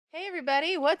Hey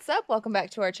everybody, what's up? Welcome back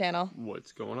to our channel.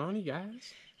 What's going on, you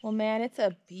guys? Well, man, it's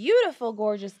a beautiful,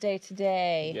 gorgeous day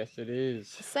today. Yes, it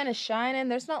is. The sun is shining.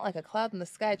 There's not like a cloud in the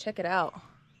sky. Check it out.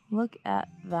 Look at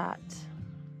that.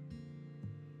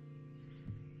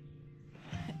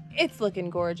 It's looking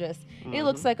gorgeous. It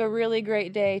looks like a really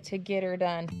great day to get her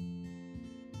done.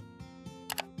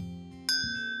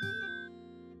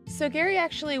 So Gary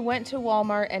actually went to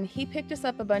Walmart and he picked us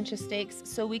up a bunch of stakes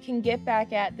so we can get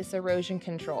back at this erosion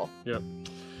control. Yep.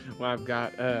 Well, I've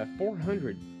got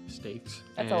 400 stakes.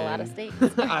 That's a lot of stakes.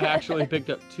 I actually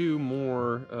picked up 2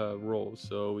 more rolls,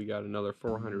 so we got another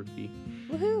 400 feet.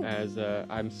 Woohoo! As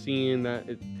I'm seeing that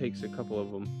it takes a couple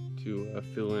of them to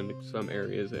fill in some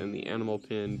areas, and the animal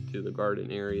pen to the garden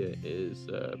area is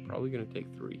probably going to take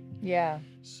 3. Yeah.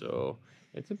 So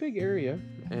it's a big area,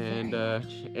 and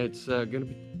it's going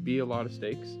to be a lot of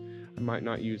stakes. I might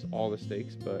not use all the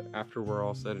stakes, but after we're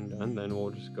all said and done, then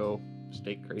we'll just go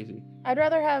stake crazy. I'd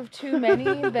rather have too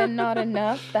many than not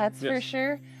enough, that's for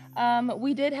sure.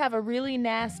 We did have a really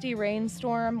nasty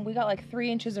rainstorm. We got like 3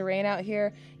 inches of rain out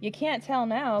here. You can't tell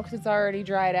now because it's already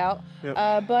dried out.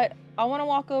 Yep. But I want to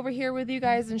walk over here with you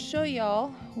guys and show y'all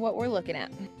what we're looking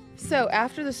at. So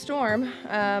after the storm,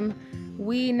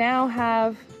 we now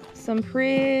have some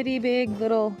pretty big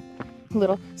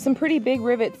some pretty big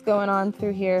rivets going on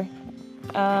through here.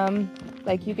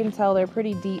 Like you can tell they're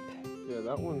pretty deep. Yeah,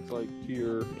 that one's like to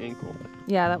your ankle.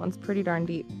 Yeah, that one's pretty darn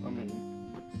deep. I mean,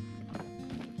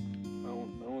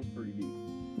 that one's pretty deep.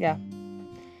 Yeah.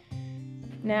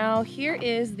 Now here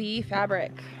is the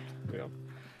fabric. Yeah.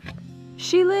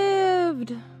 She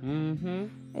lived. Mm-hmm.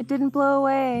 It didn't blow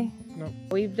away. Nope.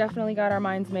 We've definitely got our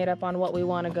minds made up on what we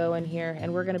want to go in here,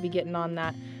 and we're going to be getting on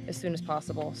that as soon as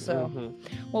possible. So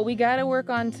what we got to work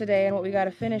on today and what we got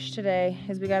to finish today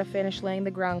is we got to finish laying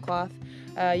the ground cloth.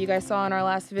 You guys saw in our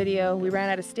last video we ran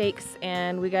out of stakes,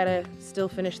 and we got to still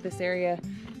finish this area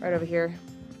right over here.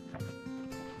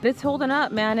 But it's holding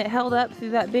up, man. It held up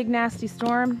through that big nasty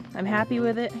storm. I'm happy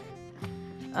with it.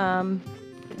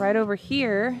 Right over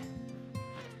here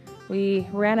we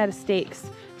ran out of stakes,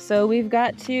 so we've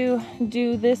got to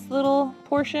do this little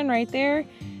portion right there,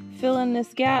 fill in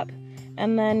this gap,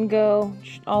 and then go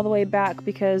all the way back,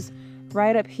 because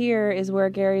right up here is where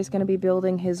Gary's going to be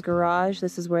building his garage.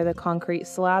 This is where the concrete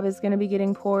slab is going to be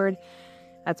getting poured.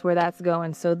 That's where that's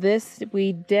going. So this,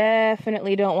 we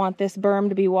definitely don't want this berm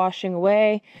to be washing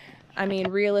away. I mean,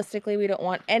 realistically, we don't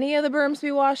want any of the berms to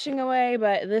be washing away,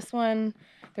 but this one,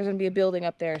 there's going to be a building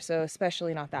up there, so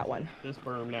especially not that one. This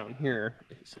berm down here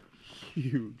is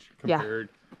huge compared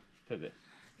to this.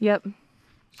 Yep.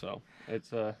 So it's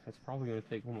probably going to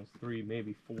take almost 3,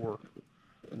 maybe 4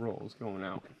 rolls going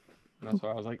out. And that's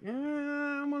why I was like,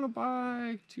 I'm going to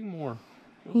buy 2 more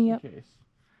just in case.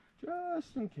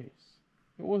 Just in case.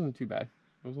 It wasn't too bad.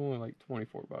 It was only like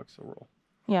 24 bucks a roll.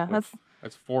 Yeah,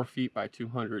 that's 4 feet by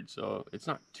 200, so it's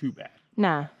not too bad.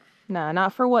 Nah,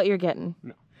 not for what you're getting.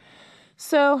 No.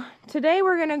 So today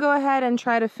we're gonna go ahead and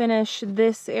try to finish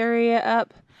this area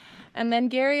up, and then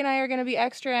Gary and I are gonna be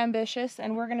extra ambitious,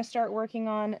 and we're gonna start working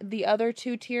on the other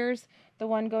 2 tiers, the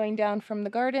one going down from the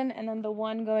garden and then the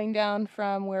one going down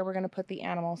from where we're gonna put the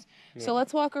animals. Yep. So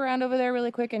let's walk around over there really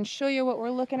quick and show you what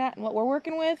we're looking at and what we're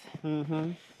working with.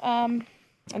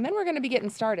 And then we're going to be getting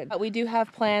started. But we do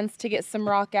have plans to get some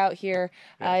rock out here.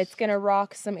 It's going to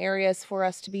rock some areas for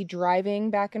us to be driving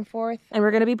back and forth. And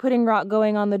we're going to be putting rock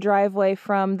going on the driveway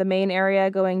from the main area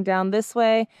going down this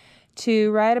way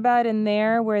to right about in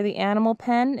there where the animal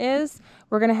pen is.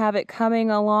 We're going to have it coming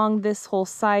along this whole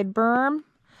side berm.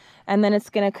 And then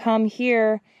it's going to come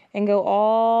here and go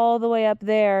all the way up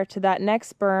there to that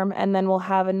next berm. And then we'll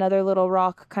have another little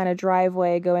rock kind of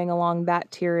driveway going along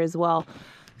that tier as well.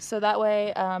 So that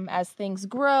way, as things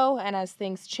grow and as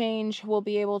things change, we'll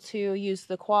be able to use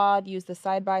the quad, use the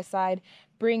side-by-side,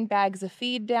 bring bags of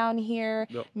feed down here,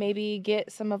 maybe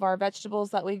get some of our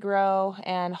vegetables that we grow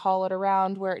and haul it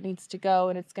around where it needs to go.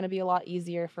 And it's going to be a lot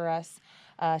easier for us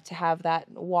to have that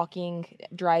walking,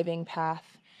 driving path.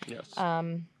 Yes.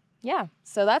 Yeah,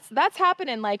 so that's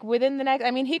happening like within the next, I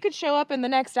mean, he could show up in the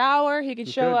next hour, he could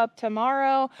show up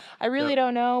tomorrow. I really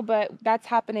don't know, but that's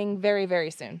happening very, very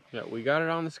soon. Yeah, we got it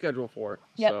on the schedule for it.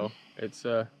 Yep. So it's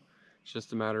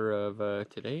just a matter of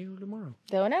today or tomorrow.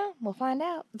 Don't know, we'll find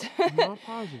out. I'm not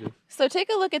positive. So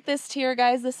take a look at this tier,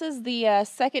 guys. This is the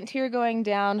second tier going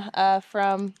down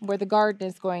from where the garden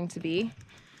is going to be.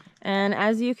 And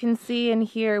as you can see in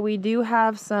here, we do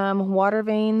have some water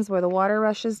veins where the water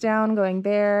rushes down, going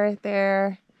there,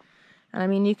 there. And I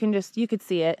mean, you could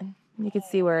see it. You could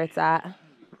see where it's at.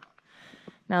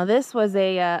 Now this was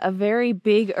a very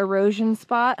big erosion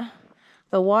spot.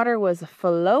 The water was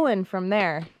flowing from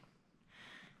there.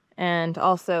 and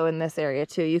also in this area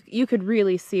too. You could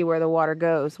really see where the water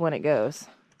goes when it goes.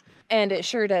 And it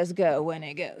sure does go when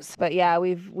it goes. But yeah,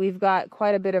 we've got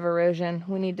quite a bit of erosion.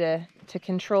 We need to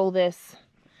control this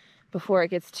before it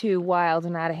gets too wild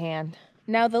and out of hand.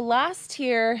 Now the last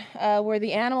tier where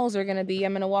the animals are gonna be,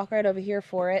 I'm gonna walk right over here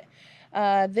for it.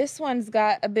 This one's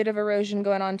got a bit of erosion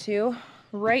going on too.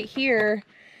 Right here,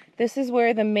 this is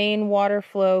where the main water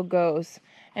flow goes.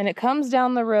 And it comes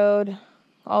down the road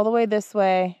all the way this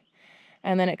way,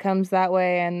 and then it comes that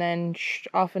way and then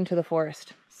off into the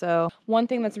forest. So one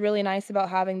thing that's really nice about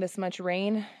having this much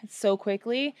rain so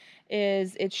quickly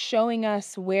is it's showing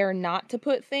us where not to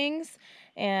put things.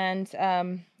 And,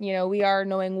 you know, we are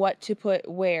knowing what to put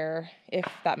where, if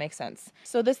that makes sense.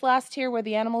 So this last tier where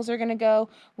the animals are going to go,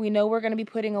 we know we're going to be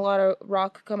putting a lot of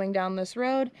rock coming down this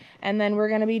road. And then we're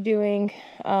going to be doing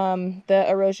the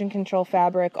erosion control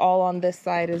fabric all on this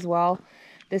side as well.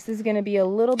 This is going to be a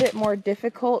little bit more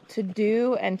difficult to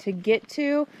do and to get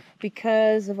to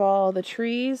because of all the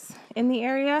trees in the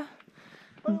area.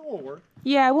 But it will work.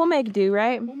 Yeah, we'll make do,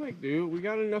 right? We'll make do. We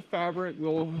got enough fabric.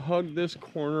 We'll hug this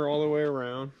corner all the way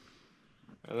around.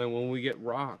 And then when we get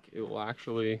rock, it will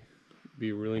actually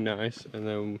be really nice. And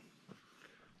then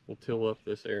we'll till up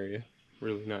this area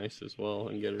really nice as well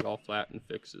and get it all flat and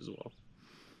fixed as well.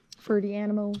 For the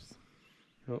animals.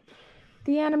 Yep.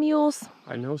 The animals.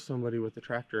 I know somebody with a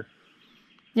tractor.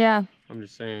 Yeah. I'm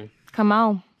just saying. Come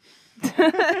on.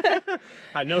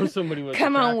 I know somebody with a tractor.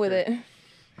 Come on with it.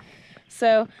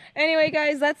 So anyway,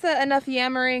 guys, that's enough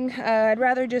yammering. I'd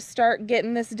rather just start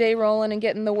getting this day rolling and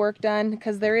getting the work done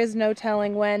because there is no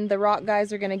telling when the rock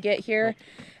guys are going to get here.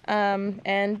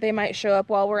 And they might show up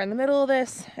while we're in the middle of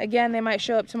this. Again, they might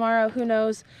show up tomorrow. Who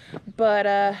knows?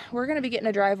 But we're going to be getting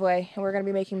a driveway and we're going to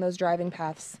be making those driving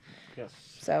paths. Yes.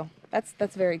 So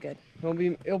that's very good.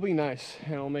 It'll be nice,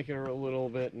 and it'll make it a little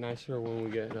bit nicer when we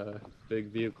get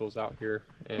big vehicles out here,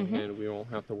 and we won't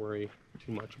have to worry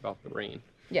too much about the rain.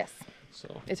 Yes.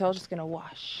 So it's all just gonna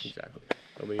wash. Exactly.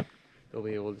 They'll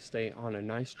be able to stay on a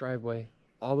nice driveway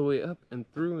all the way up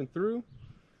and through, and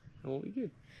we'll be good.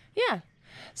 Yeah.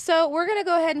 So we're gonna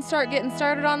go ahead and start getting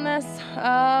started on this.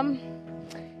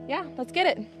 Yeah, let's get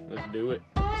it. Let's do it.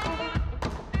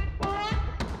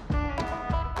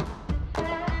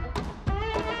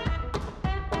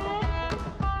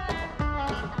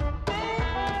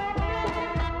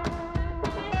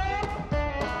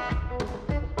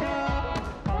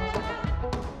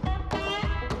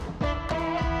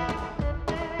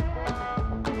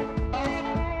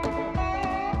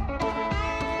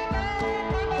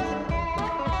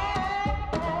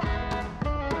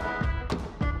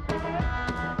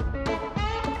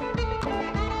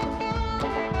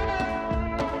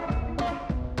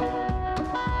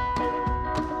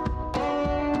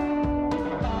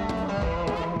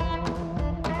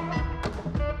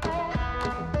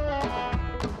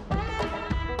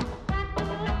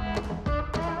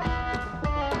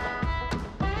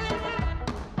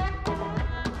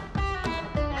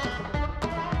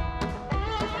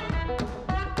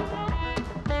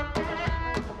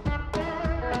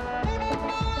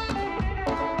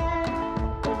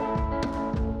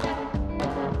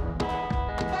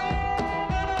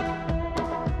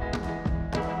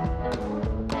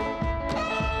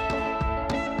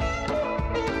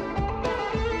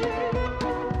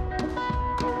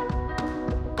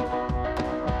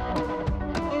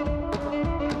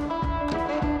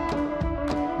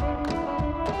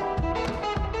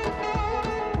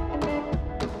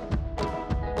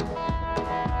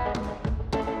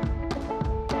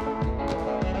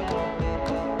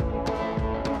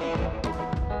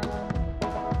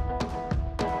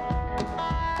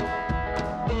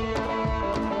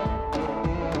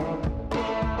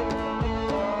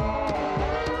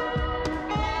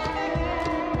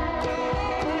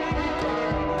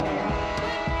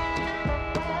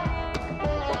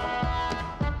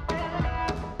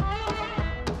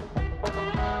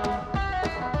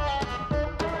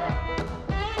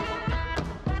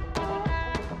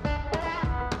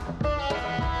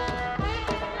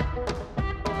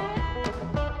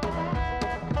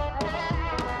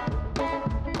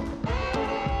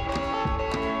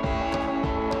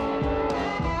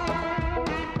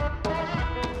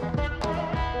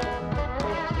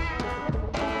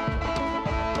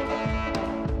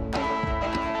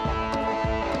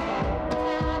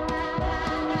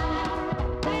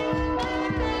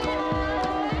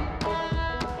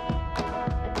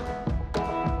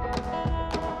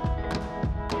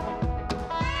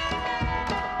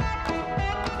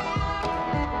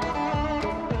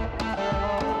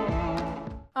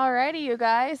 Alrighty, you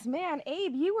guys. Man,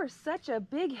 Abe, you were such a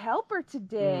big helper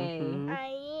today.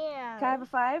 I am. Can I have a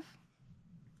 5?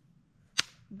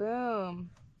 Boom.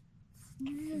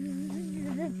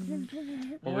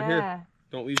 Over here.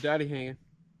 Don't leave Daddy hanging.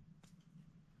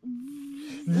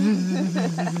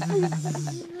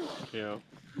 Yeah.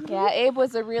 Yeah, Abe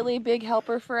was a really big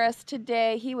helper for us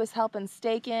today. He was helping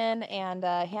stake in and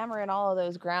hammering all of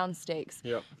those ground stakes.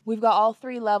 Yep. We've got all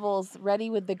 3 levels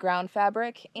ready with the ground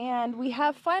fabric, and we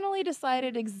have finally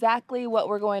decided exactly what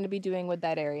we're going to be doing with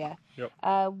that area. Yep.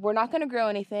 We're not going to grow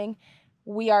anything.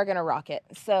 We are going to rock it.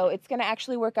 So it's going to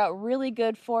actually work out really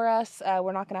good for us.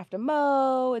 We're not going to have to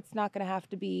mow. It's not going to have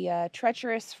to be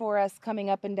treacherous for us coming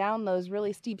up and down those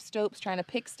really steep slopes trying to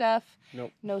pick stuff.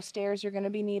 Nope. No stairs are going to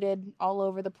be needed all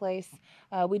over the place.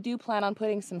 We do plan on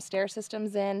putting some stair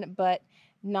systems in, but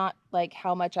not like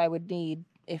how much I would need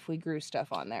if we grew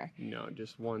stuff on there. No,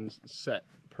 just one set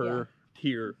per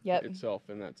tier itself,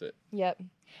 and that's it. Yep.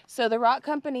 So the rock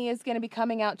company is going to be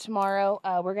coming out tomorrow.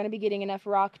 We're going to be getting enough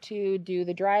rock to do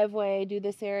the driveway, do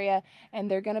this area,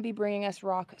 and they're going to be bringing us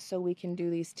rock so we can do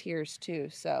these tiers too.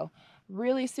 So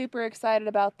really super excited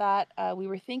about that. We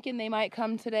were thinking they might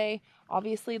come today.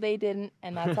 Obviously they didn't,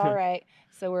 and that's all right.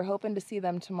 So we're hoping to see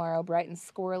them tomorrow, bright and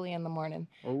squirrely in the morning.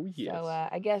 Oh, yes. So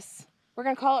I guess we're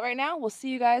going to call it right now. We'll see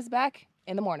you guys back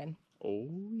in the morning. Oh,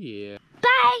 yeah.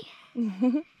 Bye!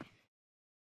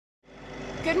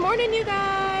 Good morning, you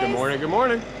guys. Good morning, good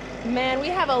morning. Man, we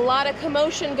have a lot of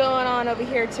commotion going on over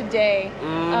here today.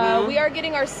 We are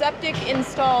getting our septic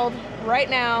installed right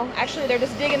now. Actually, they're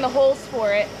just digging the holes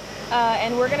for it.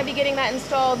 And we're gonna be getting that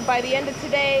installed by the end of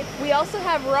today. We also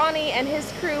have Ronnie and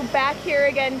his crew back here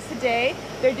again today.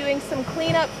 They're doing some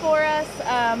cleanup for us,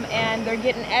 and they're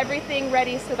getting everything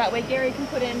ready so that way Gary can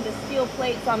put in the steel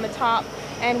plates on the top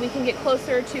and we can get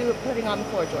closer to putting on the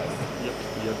floor joists.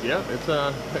 Yep. It's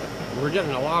we're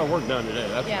getting a lot of work done today,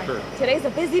 that's for sure. Today's a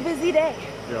busy day.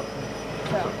 Yep.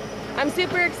 So I'm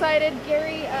super excited.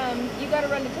 Gary, you gotta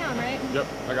run to town, right? Yep,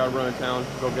 I gotta run to town,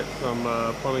 go get some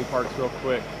plumbing parts real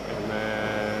quick, and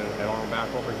then head on back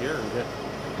over here and get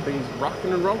things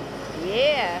rocking and rolling.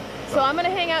 Yeah. So I'm gonna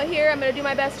hang out here. I'm gonna do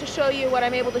my best to show you what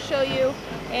I'm able to show you,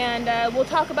 and we'll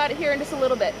talk about it here in just a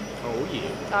little bit. Oh yeah.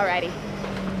 Alrighty.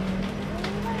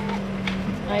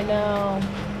 I know.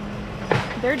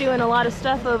 They're doing a lot of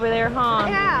stuff over there, huh?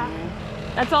 Yeah.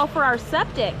 That's all for our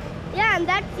septic. Yeah, and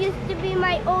that used to be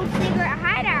my old secret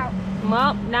hideout.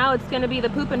 Well, now it's gonna be the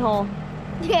pooping hole.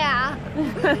 Yeah.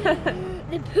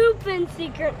 The pooping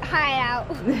secret hideout.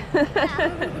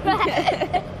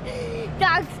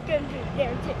 Dog's gonna be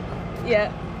there too.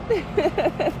 Yeah.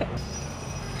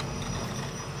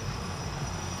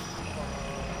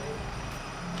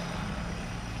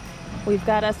 We've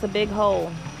got us a big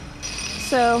hole.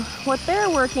 So what they're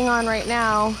working on right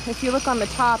now, if you look on the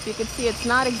top, you can see it's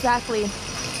not exactly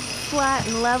flat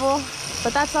and level,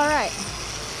 but that's all right.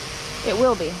 It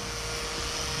will be.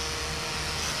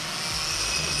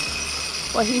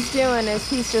 What he's doing is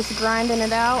he's just grinding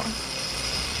it out,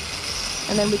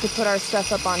 and then we could put our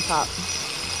stuff up on top.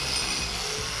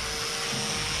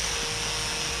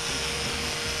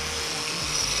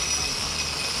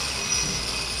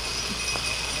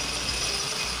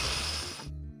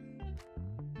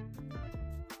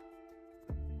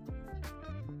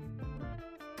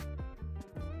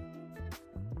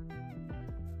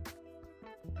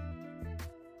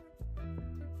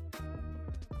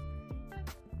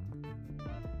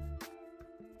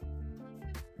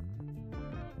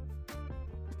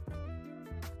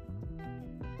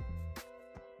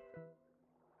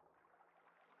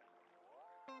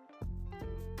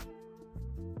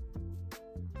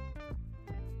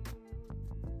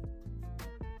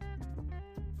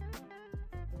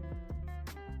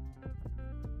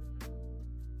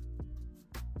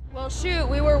 Well, shoot,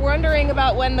 we were wondering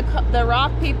about when the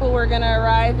rock people were gonna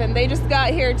arrive, and they just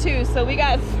got here too. So we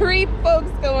got 3 folks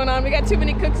going on. We got too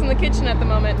many cooks in the kitchen at the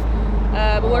moment,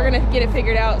 but we're gonna get it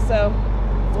figured out. So,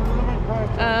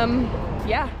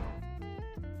 yeah.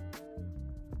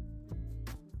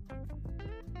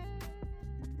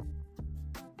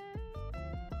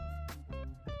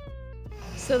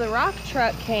 So the rock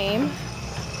truck came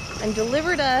and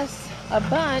delivered us a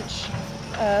bunch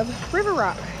of river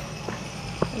rock.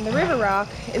 And the river rock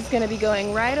is going to be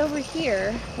going right over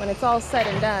here when it's all said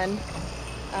and done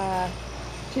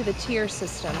to the tier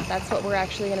system. That's what we're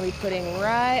actually going to be putting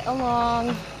right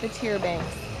along the tier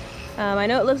banks. I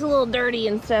know it looks a little dirty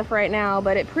and stuff right now,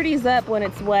 but it pretties up when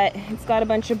it's wet. It's got a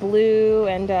bunch of blue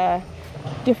and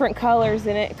different colors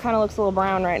in it. It kind of looks a little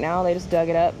brown right now. They just dug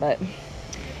it up, but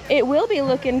it will be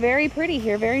looking very pretty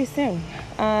here very soon.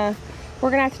 We're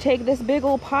going to have to take this big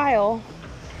old pile,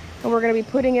 and we're going to be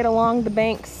putting it along the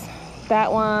banks.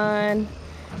 That one,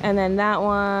 and then that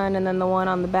one, and then the one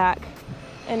on the back.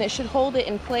 And it should hold it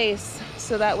in place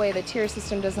so that way the tier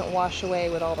system doesn't wash away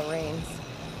with all the rains.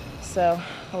 So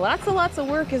lots and lots of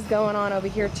work is going on over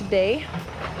here today,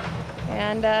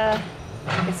 and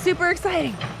it's super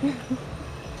exciting.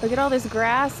 Look at all this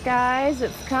grass, guys.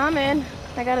 It's coming.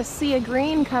 I got a sea of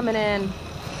green coming in.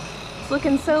 It's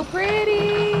looking so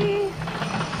pretty.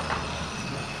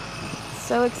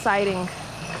 So exciting.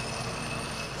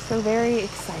 So very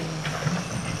exciting.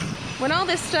 When all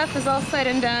this stuff is all said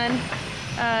and done,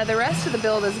 the rest of the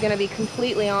build is going to be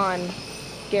completely on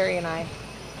Gary and I.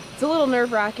 It's a little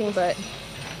nerve-wracking, but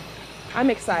I'm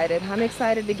excited. I'm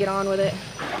excited to get on with it.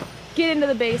 Get into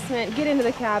the basement, get into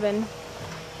the cabin.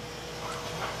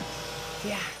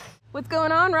 Yeah. What's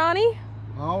going on, Ronnie?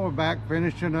 Oh, we're back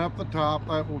finishing up the top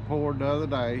that we poured the other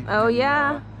day. Oh,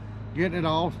 yeah. Getting it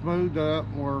all smoothed up.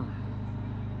 We'll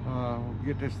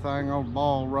get this thing on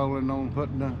ball rolling on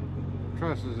putting the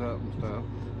trusses up and stuff.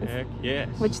 Heck yes.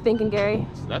 What you thinking, Gary?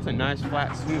 That's a nice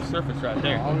flat smooth surface right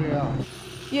there. Oh yeah.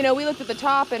 You know, we looked at the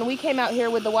top and we came out here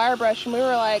with the wire brush and we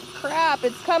were like, crap,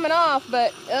 it's coming off,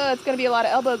 but it's gonna be a lot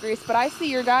of elbow grease. But I see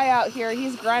your guy out here,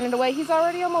 he's grinding away. He's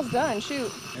already almost done,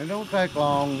 shoot. It don't take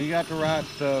long. You got the right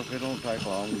stuff. It don't take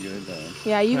long to get it done.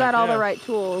 Yeah, you got all the yeah. right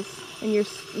tools, and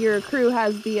your crew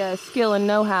has the skill and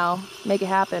know-how. Make it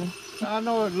happen. I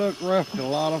know it looked rough to a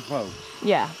lot of folks,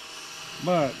 Yeah.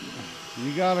 but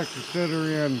you gotta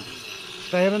consider in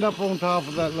standing up on top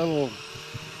of that little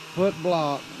foot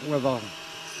block with a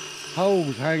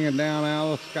hose hanging down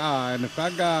out of the sky, and if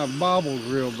that guy bobbles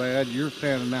real bad, you're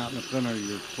standing out in the center of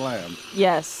your slab,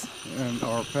 Yes. and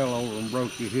or fell over and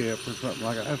broke your hip or something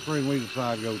like that. That's the reason we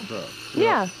decided to go truck.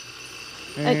 Yeah.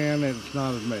 And it's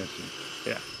not as messy.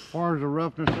 Yeah. As far as the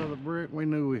roughness of the brick, we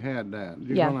knew we had that.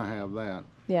 You're Yeah. gonna have that.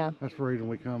 Yeah. That's the reason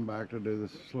we come back to do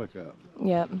this slick up.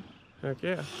 Yep. Heck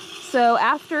yeah. So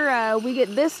after we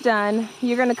get this done,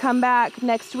 you're gonna come back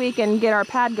next week and get our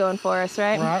pad going for us,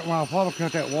 right? Right, well, I'll probably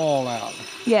cut that wall out.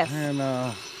 Yes. And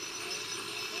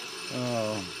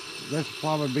this will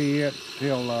probably be it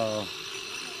till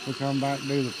we come back and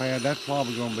do the pad. That's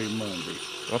probably gonna be Monday.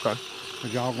 Okay.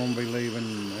 Cause y'all gonna be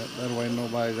leaving, that way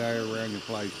nobody's there around your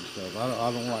place and stuff.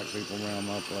 I don't like people around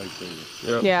my place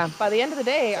either. Yep. Yeah. By the end of the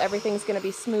day, everything's gonna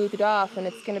be smoothed off, and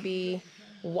it's gonna be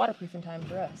waterproofing time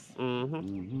for us.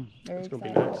 Mm-hmm. Very It's gonna be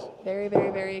exciting. nice. Very,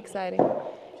 very, very exciting.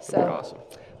 So Awesome.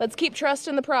 let's keep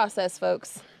trusting the process,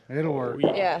 folks. It'll work.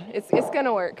 Yeah, it's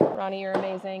gonna work. Ronnie, you're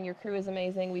amazing. Your crew is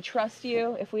amazing. We trust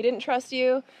you. If we didn't trust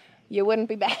you, you wouldn't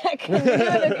be back.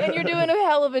 And you're doing a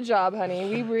hell of a job, honey.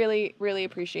 We really, really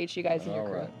appreciate you guys and your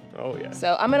crew. Oh yeah.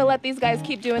 So I'm gonna let these guys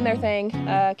keep doing their thing.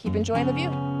 Keep enjoying the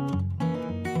view.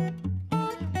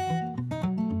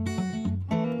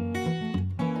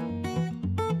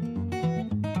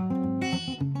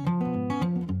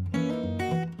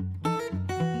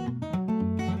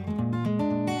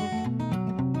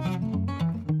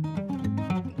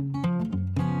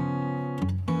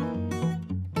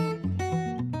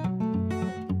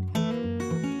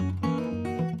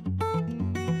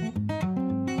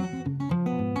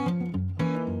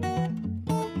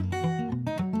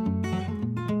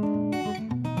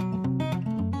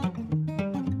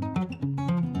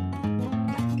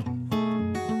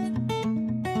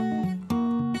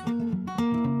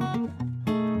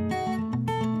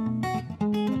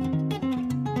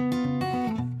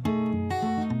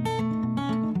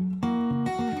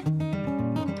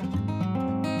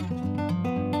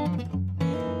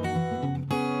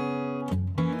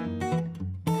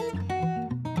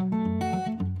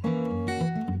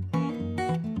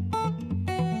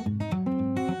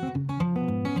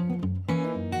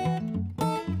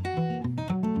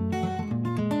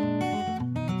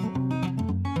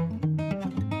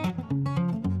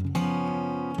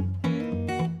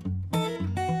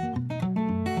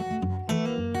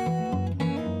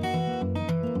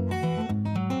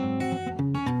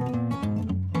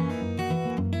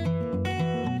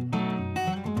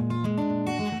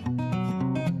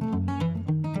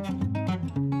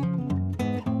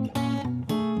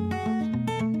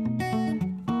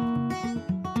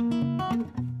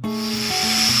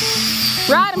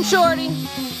 Ride him, shorty.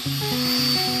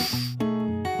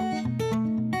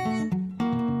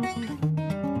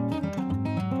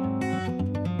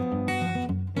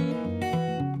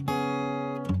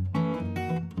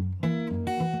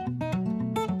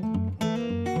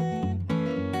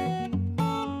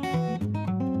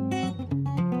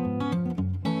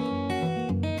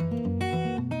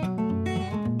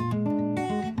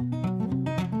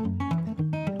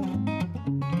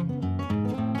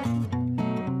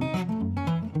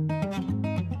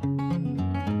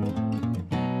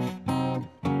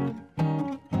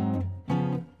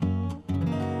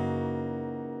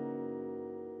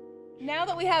 Now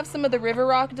that we have some of the river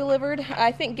rock delivered,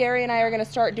 I think Gary and I are going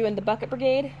to start doing the bucket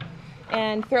brigade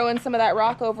and throwing some of that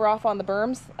rock over off on the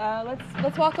berms.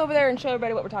 Let's walk over there and show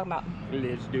everybody what we're talking about.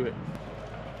 Let's do it.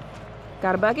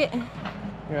 Got a bucket?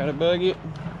 Got a bucket.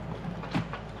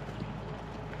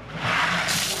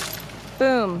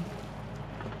 Boom.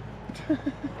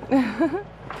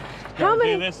 How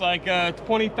many? Do this like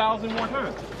 20,000 more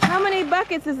times. How many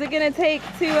buckets is it gonna take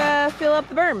to fill up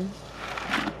the berm?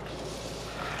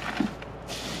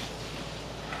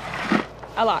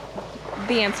 A lot.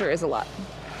 The answer is a lot.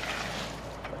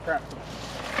 Crap.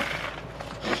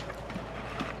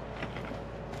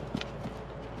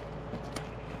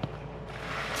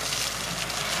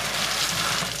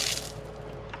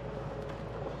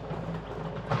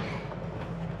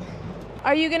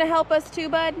 Are you gonna help us too,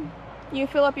 bud? You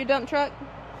fill up your dump truck?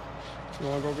 You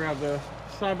wanna go grab the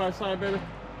side-by-side, baby?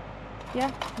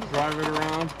 Yeah. Drive it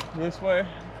around this way,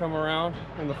 come around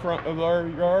in the front of our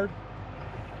yard,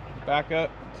 back up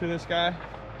to this guy,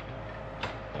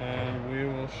 and we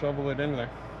will shovel it in there.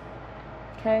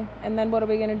 Okay, and then what are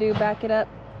we gonna do? Back it up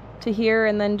to here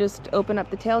and then just open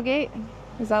up the tailgate?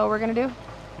 Is that what we're gonna do?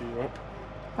 Yep.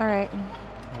 All right.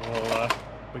 Well,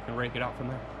 we can rake it out from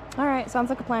there. All right, sounds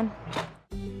like a plan.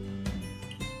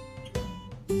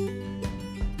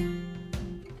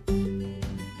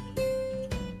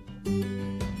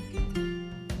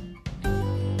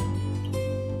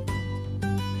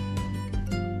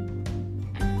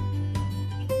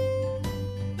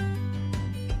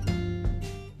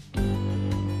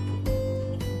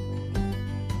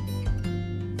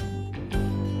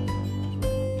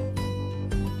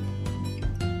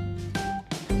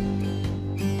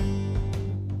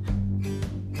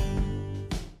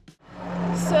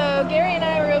 So Gary and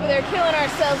I were over there killing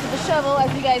ourselves with the shovel,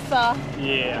 as you guys saw.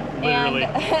 Yeah, literally.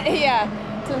 And,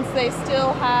 yeah, since they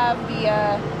still have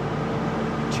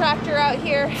the tractor out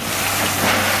here.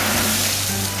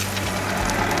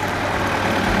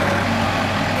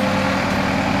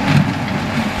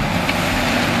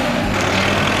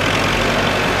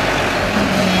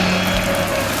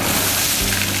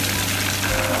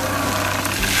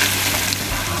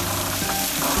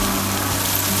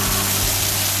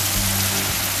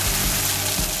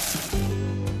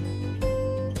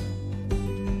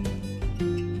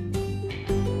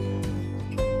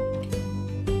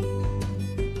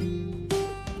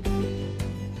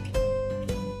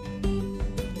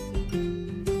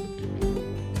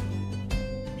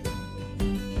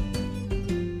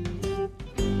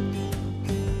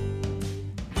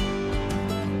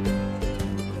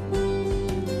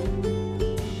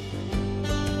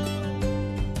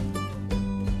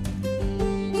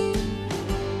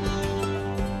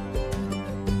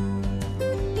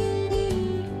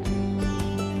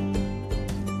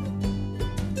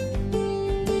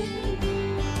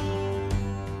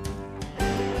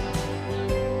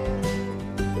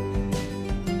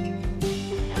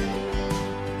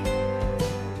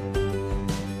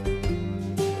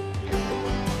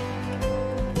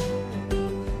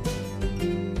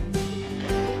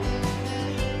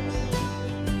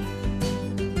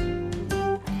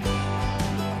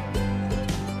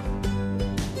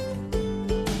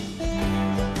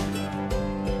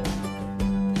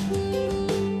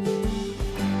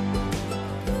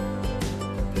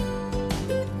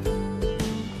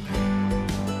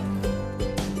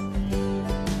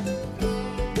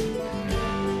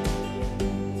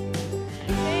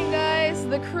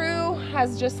 The crew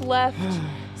has just left.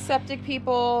 Septic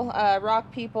people,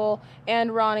 rock people,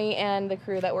 and Ronnie and the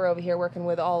crew that were over here working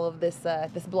with all of this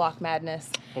this block madness.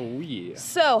 Oh yeah.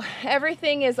 So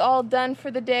everything is all done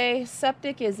for the day.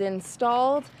 Septic is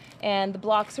installed and the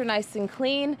blocks are nice and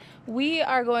clean. We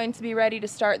are going to be ready to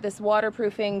start this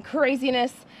waterproofing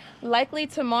craziness likely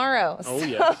tomorrow. Oh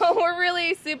yes. So we're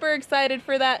really super excited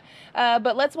for that.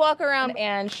 But let's walk around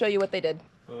and show you what they did.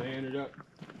 So I ended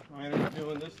up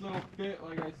doing this little bit,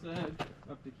 like I said,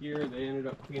 up to here. They ended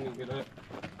up cleaning it up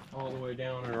all the way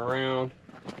down and around,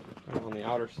 and on the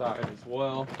outer side as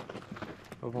well,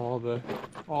 of all the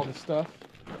stuff.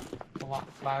 It's a lot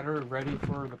flatter, ready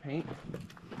for the paint.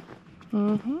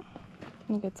 Mm-hmm. I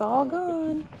think it's all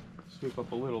gone. Sweep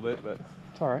up a little bit, but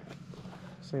it's all right.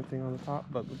 Same thing on the top,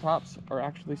 but the tops are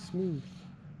actually smooth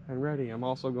and ready. I'm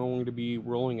also going to be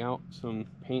rolling out some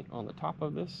paint on the top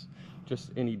of this, just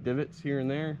any divots here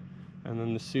and there, and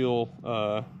then the seal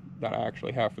that I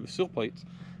actually have for the seal plates,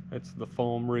 it's the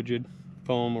foam, rigid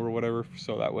foam or whatever,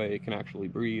 so that way it can actually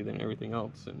breathe and everything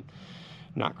else and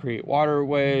not create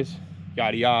waterways,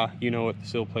 yada yada. You know what the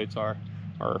seal plates are,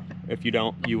 or if you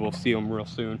don't, you will see them real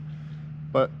soon.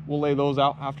 But we'll lay those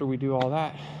out after we do all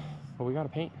that. But we gotta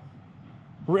paint.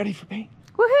 We're ready for paint.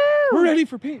 Woohoo! We're ready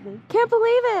for paint, man. Can't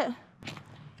believe it.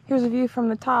 Here's a view from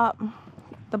the top.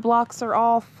 The blocks are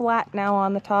all flat now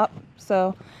on the top.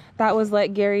 So that was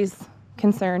like Gary's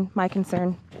concern, my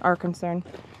concern, our concern.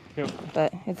 Yep.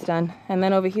 But it's done. And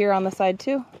then over here on the side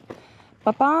too.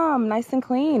 Ba-bam, nice and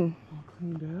clean. All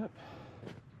cleaned up.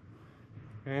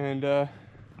 And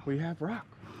we have rock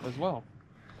as well.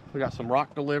 We got some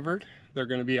rock delivered. They're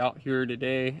going to be out here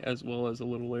today as well as a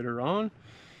little later on.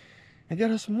 And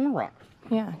get us some more rock.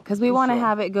 Yeah, because we want to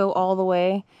have it go all the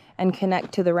way and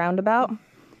connect to the roundabout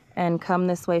and come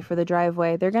this way for the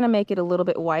driveway. They're going to make it a little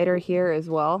bit wider here as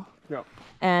well. Yep.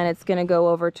 And it's going to go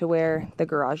over to where the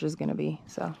garage is going to be.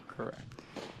 So. Correct.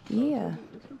 Yeah.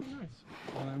 It's going to be nice.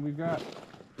 And then we've got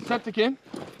septic in.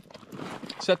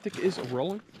 Septic is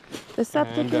rolling. The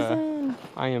septic is in.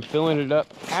 I am filling it up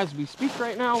as we speak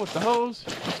right now with the hose.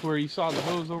 That's where you saw the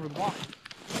hose over the block.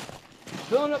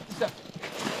 Filling up the septic.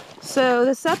 So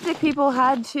the septic people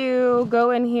had to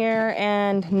go in here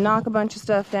and knock a bunch of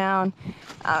stuff down.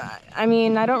 I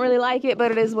mean, I don't really like it,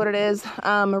 but it is what it is.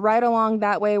 Right along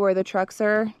that way where the trucks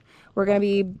are, we're going to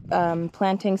be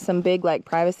planting some big like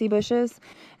privacy bushes.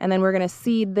 And then we're going to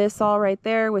seed this all right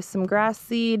there with some grass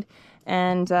seed.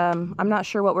 And I'm not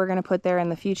sure what we're going to put there in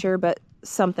the future, but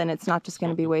something. It's not just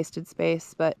going to be wasted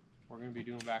space. But we're going to be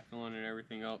doing backfilling and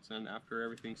everything else. And after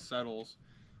everything settles,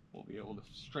 we'll be able to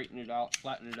straighten it out,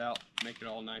 flatten it out, make it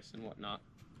all nice and whatnot.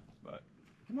 But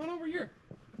come on over here.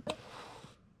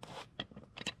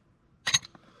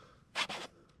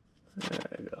 There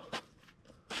you go.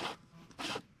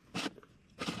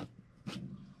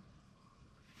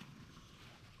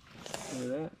 Look at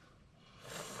that.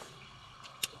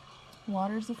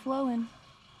 water's a-flowing.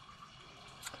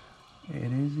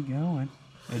 It is going.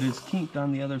 It is kinked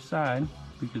on the other side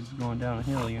because it's going down a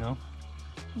hill, you know.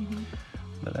 Mm-hmm.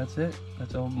 But that's it.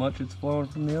 That's how much it's flowing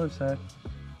from the other side.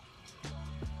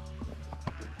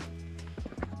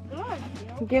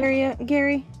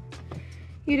 Gary,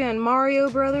 you done Mario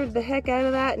Brothered the heck out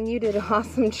of that, and you did an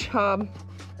awesome job.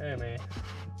 Hey, man.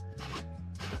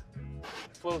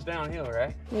 It flows downhill,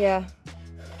 right? Yeah,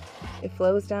 it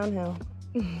flows downhill.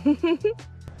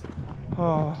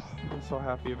 Oh, I'm so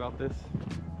happy about this.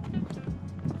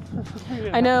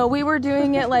 I know, we were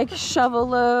doing it like shovel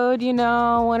load, you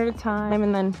know, one at a time,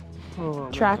 and then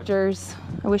tractors.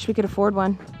 I wish we could afford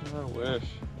one. I wish.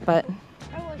 But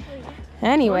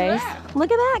anyways,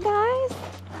 look at that, guys.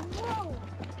 Whoa.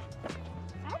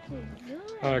 That's good.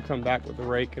 I'm gonna come back with the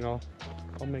rake and I'll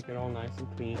make it all nice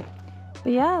and clean.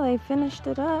 But yeah, they finished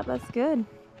it up. That's good.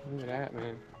 Look at that,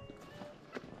 man.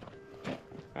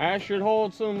 I should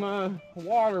hold some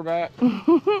water back.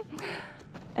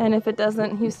 And if it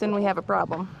doesn't, Houston, we have a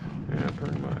problem. Yeah,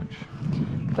 pretty much.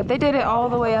 But they did it all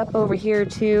the way up over here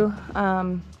too.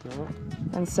 And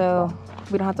so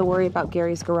we don't have to worry about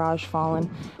Gary's garage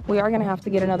falling. We are gonna have to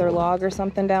get another log or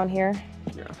something down here.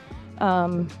 Yeah.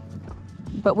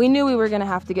 But we knew we were gonna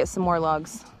have to get some more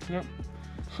logs. Yep.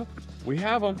 We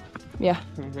have them. Yeah.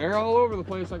 They're all over the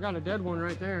place. I got a dead one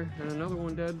right there and another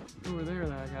one dead over there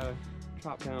that I gotta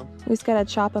chop down. We just gotta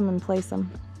chop them and place them.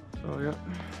 So yeah,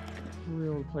 we'll be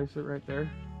able to place it right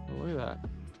there. Oh, look at that.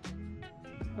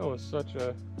 That was such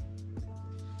a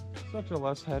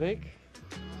less headache.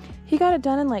 He got it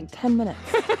done in like 10 minutes.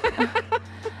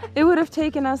 It would have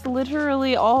taken us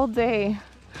literally all day.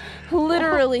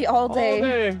 Literally all day. All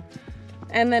day.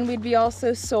 And then we'd be all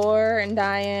so sore and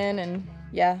dying, and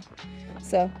yeah.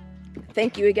 So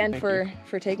thank you again for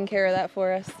taking care of that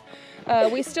for us.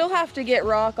 We still have to get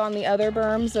rock on the other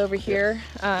berms over here.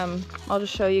 I'll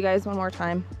just show you guys one more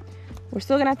time. We're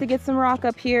still gonna have to get some rock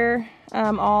up here,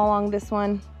 all along this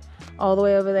one, all the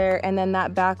way over there, and then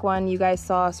that back one, you guys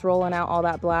saw us rolling out all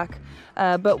that black.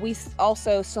 But we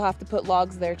also still have to put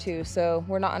logs there too, so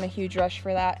we're not in a huge rush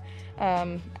for that.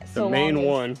 The main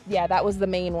one. Yeah, that was the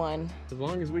main one. As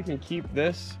long as we can keep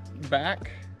this back,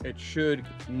 it should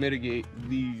mitigate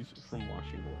these from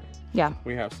washing away. Yeah.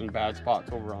 We have some bad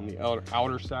spots over on the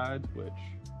outer side, which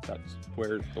that's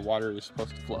where the water is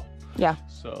supposed to flow. Yeah.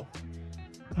 So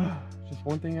just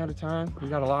one thing at a time. We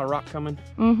got a lot of rock coming.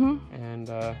 Mm-hmm. And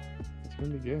it's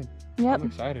gonna be good. Yep. I'm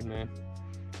excited, man.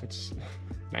 It's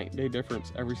night and day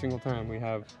difference every single time we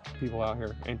have people out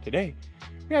here. And today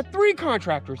we had 3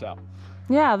 contractors out.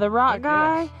 Yeah, the rock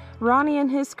guy, yes. Ronnie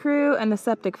and his crew, and the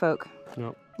septic folk.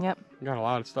 Yep. Yep. We got a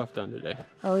lot of stuff done today.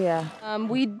 Oh yeah.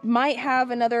 We might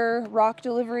have another rock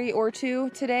delivery or 2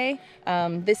 today.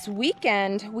 This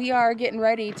weekend, we are getting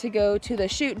ready to go to the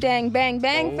SHOOTDANG Bang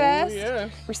Bang Fest.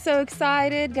 Yes. We're so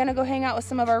excited. Gonna go hang out with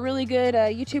some of our really good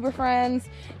YouTuber friends.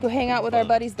 Go hang out with our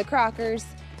buddies, the Crockers,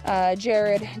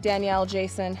 Jared, Danielle,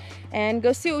 Jason. and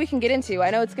go see what we can get into. I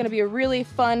know it's going to be a really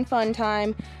fun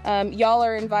time. Y'all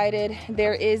are invited.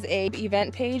 There is a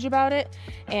event page about it,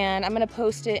 and I'm going to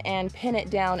post it and pin it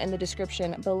down in the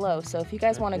description below. So if you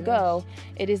guys want to go,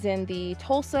 it is in the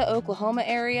Tulsa, Oklahoma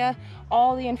area.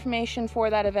 All the information for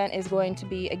that event is going to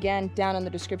be, again, down in the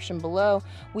description below.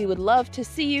 We would love to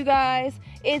see you guys.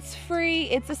 It's free.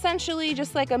 It's essentially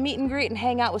just like a meet and greet and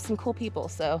hang out with some cool people.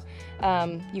 So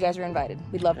you guys are invited.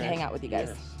 We'd love to hang out with you guys.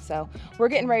 Yes. So we're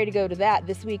getting ready to go to that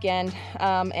this weekend,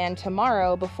 and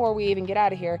tomorrow, before we even get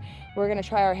out of here, we're gonna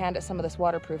try our hand at some of this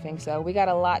waterproofing. So we got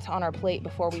a lot on our plate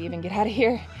before we even get out of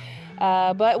here.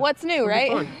 But what's new,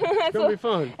 right? It's gonna be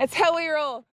fun. That's how we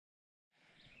roll.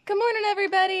 Good morning,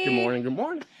 everybody. Good morning, good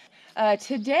morning.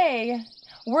 Today,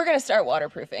 we're gonna start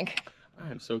waterproofing. I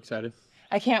am so excited.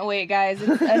 I can't wait, guys.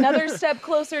 It's another step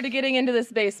closer to getting into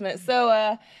this basement.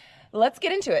 So let's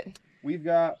get into it. We've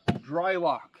got Dry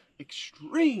Lock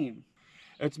Extreme.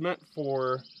 It's meant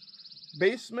for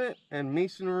basement and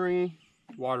masonry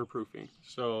waterproofing.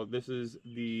 So this is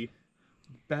the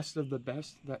best of the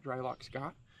best that Dry Lock's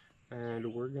got,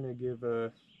 and we're gonna give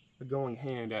a going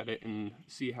hand at it and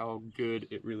see how good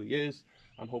it really is.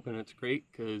 I'm hoping it's great,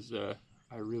 because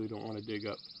I really don't want to dig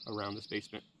up around this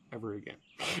basement ever again.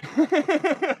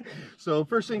 So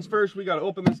first things first, we got to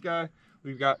open this guy.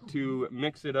 We've got to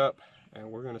mix it up, and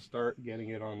we're going to start getting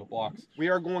it on the blocks. We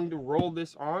are going to roll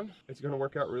this on. It's going to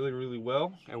work out really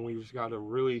well, and we just got to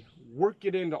really work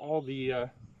it into all the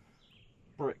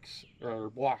bricks or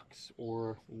blocks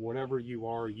or whatever you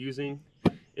are using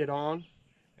it on.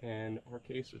 And in our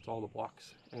case, it's all the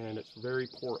blocks, and it's very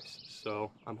porous. So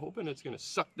I'm hoping it's gonna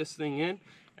suck this thing in,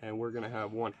 and we're gonna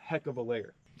have one heck of a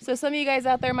layer. So some of you guys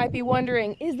out there might be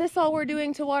wondering, is this all we're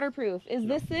doing to waterproof? Is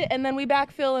this it? And then we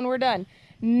backfill and we're done.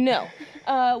 No,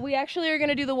 we actually are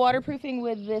gonna do the waterproofing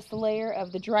with this layer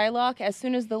of the Dry Lock. As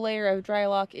soon as the layer of Dry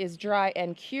Lock is dry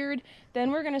and cured, then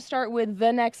we're gonna start with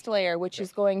the next layer, which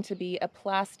is going to be a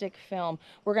plastic film.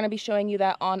 We're gonna be showing you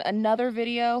that on another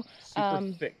video.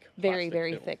 Super thick. Very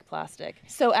film. thick plastic.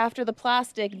 So after the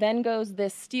plastic, then goes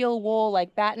this steel wool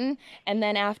like batten, and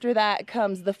then after that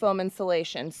comes the foam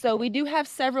insulation. So we do have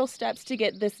several steps to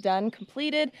get this done,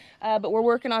 completed, but we're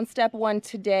working on step 1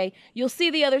 today. You'll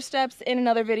see the other steps in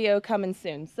another video coming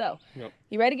soon. So,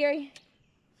 You ready, Gary?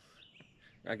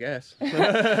 I guess.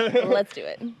 Let's do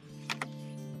it.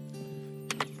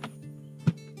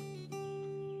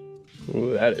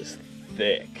 Ooh, that is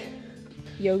thick.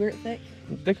 Yogurt thick?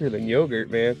 Thicker than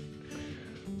yogurt, man.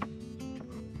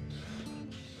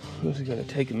 This is gonna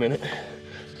take a minute.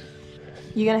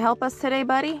 You gonna help us today,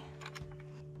 buddy?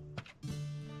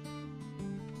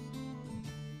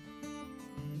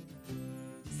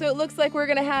 So it looks like we're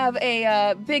gonna have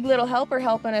a big little helper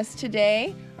helping us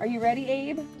today. Are you ready,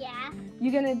 Abe? Yeah.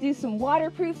 You gonna do some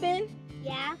waterproofing?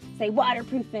 Yeah. Say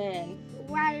waterproofing.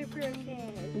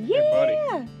 Waterproofing. Yeah.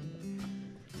 Hey, buddy.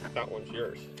 That one's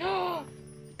yours.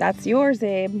 That's yours,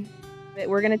 Abe.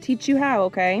 We're gonna teach you how,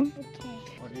 okay? Okay.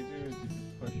 What you do is you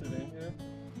just push it in here,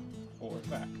 pull it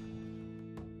back.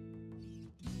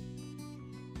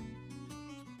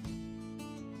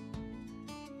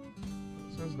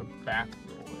 This is the back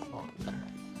roll on there.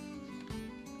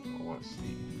 I want to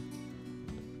see.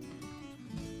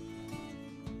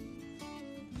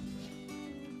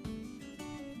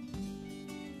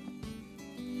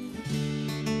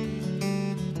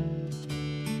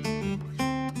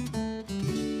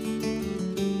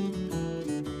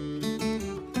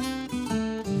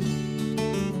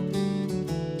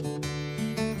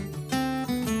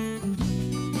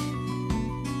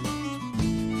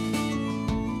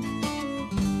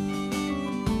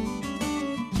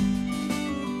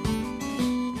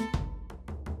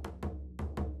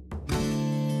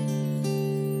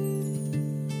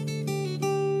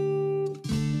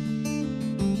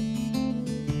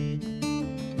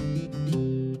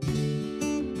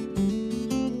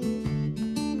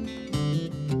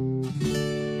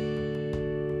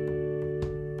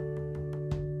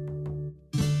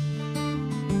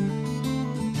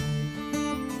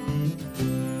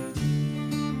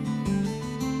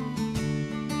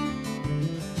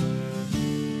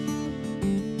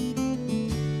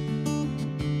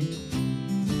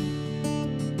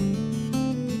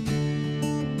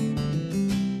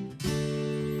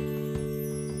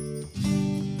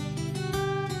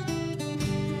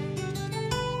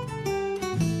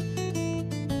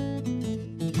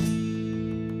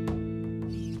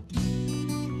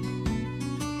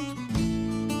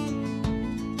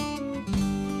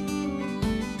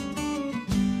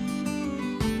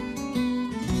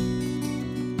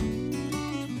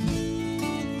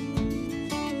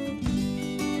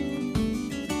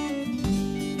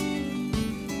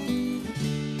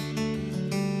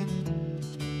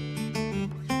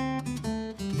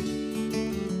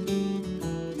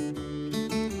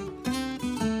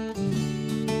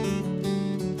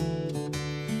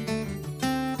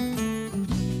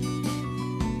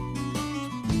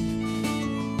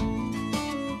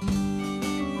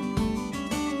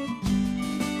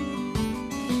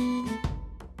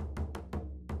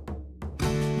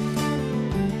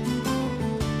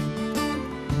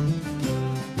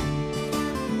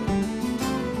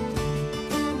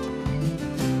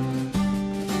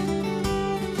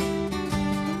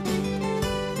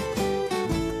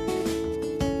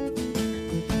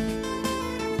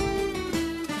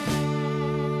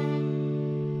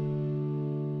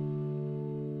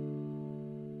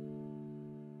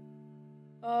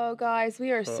 Oh, guys,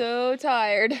 we are so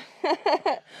tired.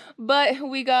 But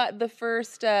we got the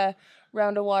first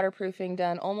round of waterproofing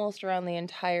done, almost around the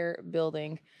entire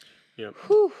building. Yep.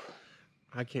 Whew.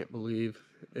 I can't believe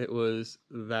it was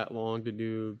that long to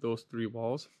do those 3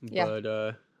 walls. Yeah.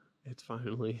 But it's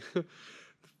finally...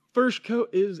 First coat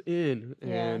is in,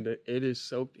 and it is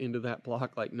soaked into that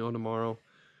block like no tomorrow.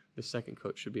 The second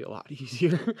coat should be a lot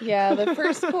easier. Yeah, the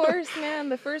first course, man,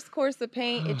 the first course of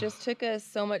paint, it just took us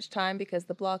so much time because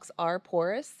the blocks are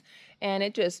porous, and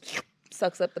it just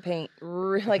sucks up the paint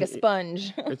like a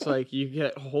sponge. It's like you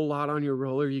get a whole lot on your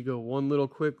roller, you go one little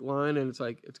quick line, and it's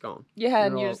like, it's gone. Yeah,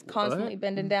 and you're just constantly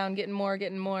bending down, getting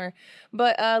more.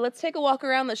 But let's take a walk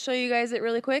around. Let's show you guys it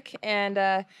really quick, and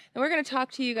then we're going to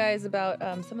talk to you guys about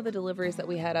some of the deliveries that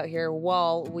we had out here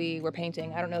while we were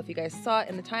painting. I don't know if you guys saw it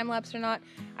in the time lapse or not.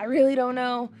 I really don't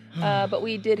know, but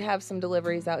we did have some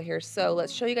deliveries out here. So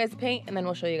let's show you guys the paint, and then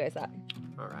we'll show you guys that.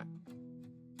 All right.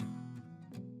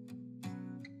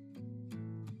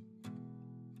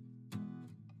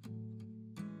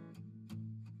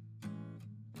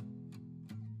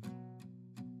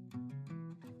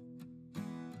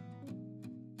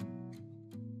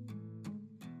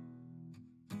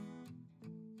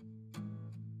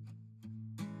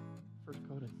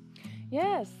 Coating.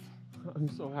 Yes. I'm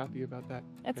so happy about that.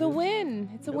 It's a win.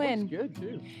 It's a win. It looks good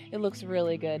too. It looks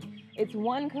really good. It's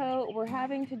 1 coat. We're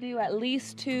having to do at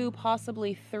least 2,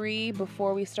 possibly 3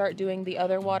 before we start doing the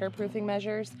other waterproofing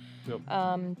measures. Yep.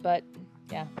 But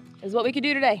yeah, is what we could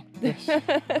do today. Yes.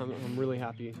 I'm really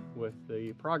happy with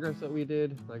the progress that we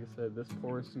did. Like I said, this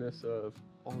porousness of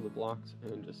all the blocks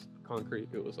and just concrete,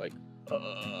 it was like,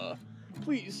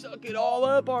 please suck it all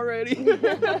up already.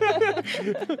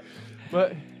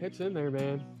 But it's in there,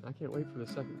 man. I can't wait for the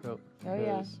second coat. Oh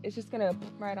yeah, it's just gonna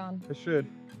right on. It should.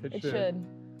 It should.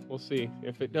 We'll see.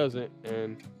 If it doesn't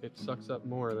and it sucks up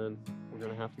more, then we're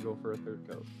gonna have to go for a 3rd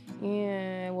coat.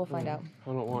 Yeah, we'll find out. I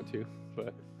don't want to,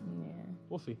 but yeah,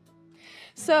 we'll see.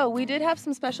 So we did have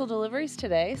some special deliveries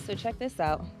today, so check this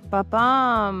out.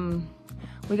 Ba-bum!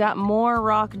 We got more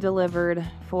rock delivered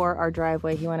for our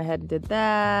driveway. He went ahead and did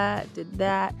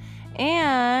that,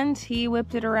 and he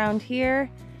whipped it around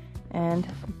here, and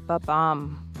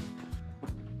ba-bum.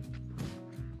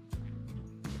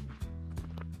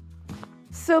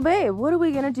 So babe, what are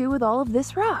we gonna do with all of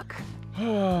this rock?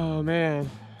 Oh man,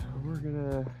 we're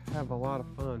gonna have a lot of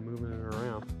fun moving it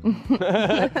around.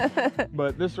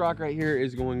 But this rock right here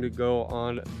is going to go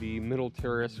on the middle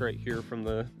terrace right here from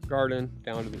the garden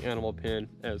down to the animal pen,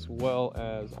 as well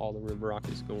as all the river rock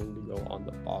is going to go on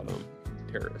the bottom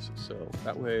terrace. So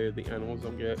that way the animals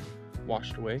don't get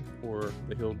washed away, or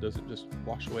the hill doesn't just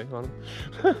wash away on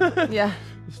them. Yeah.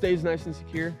 It stays nice and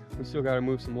secure. We still got to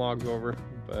move some logs over,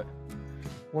 but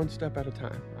one step at a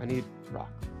time. I need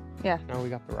rock. Yeah. Now we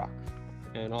got the rock.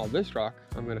 And all this rock,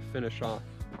 I'm going to finish off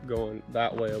going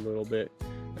that way a little bit.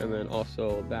 And then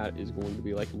also that is going to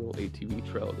be like a little ATV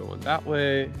trail going that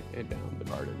way and down the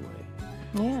garden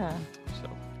way. Yeah. So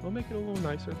we'll make it a little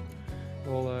nicer.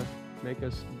 We'll make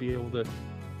us be able to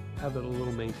have it a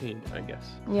little maintained, I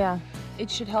guess. Yeah.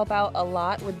 It should help out a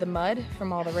lot with the mud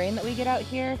from all the rain that we get out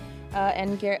here.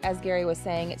 And as Gary was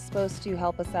saying, it's supposed to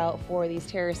help us out for these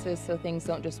terraces so things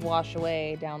don't just wash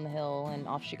away down the hill and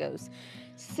off she goes.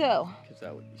 So. Because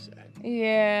that would be sad.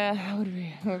 Yeah, that would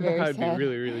be very sad. That would be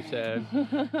really, really sad.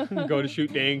 Go to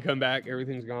SHOOTDANG, come back,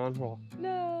 everything's gone. Well,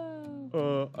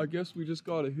 no. I guess we just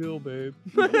got a hill, babe.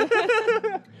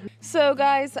 So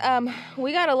guys,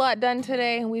 we got a lot done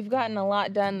today. We've gotten a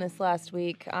lot done this last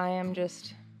week. I am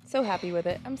just so happy with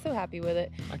it. I'm so happy with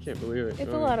it. I can't believe it.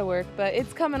 It's a lot of work, but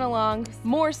it's coming along.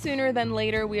 More sooner than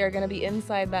later, we are going to be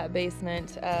inside that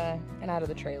basement and out of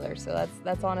the trailer. So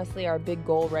that's honestly our big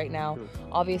goal right now. Cool.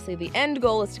 Obviously, the end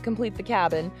goal is to complete the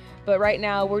cabin, but right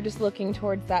now we're just looking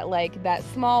towards that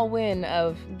small win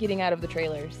of getting out of the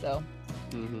trailer. So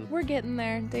we're getting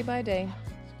there day by day.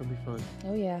 It's gonna be fun.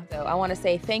 Oh yeah. So I want to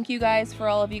say thank you guys for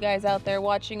all of you guys out there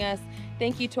watching us.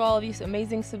 Thank you to all of you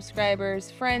amazing subscribers,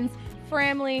 friends,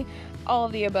 family, all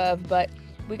of the above, but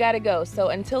we gotta go. So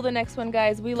until the next one,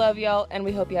 guys, we love y'all and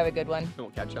we hope you have a good one. And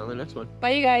we'll catch you on the next one.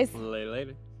 Bye, you guys.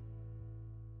 Later.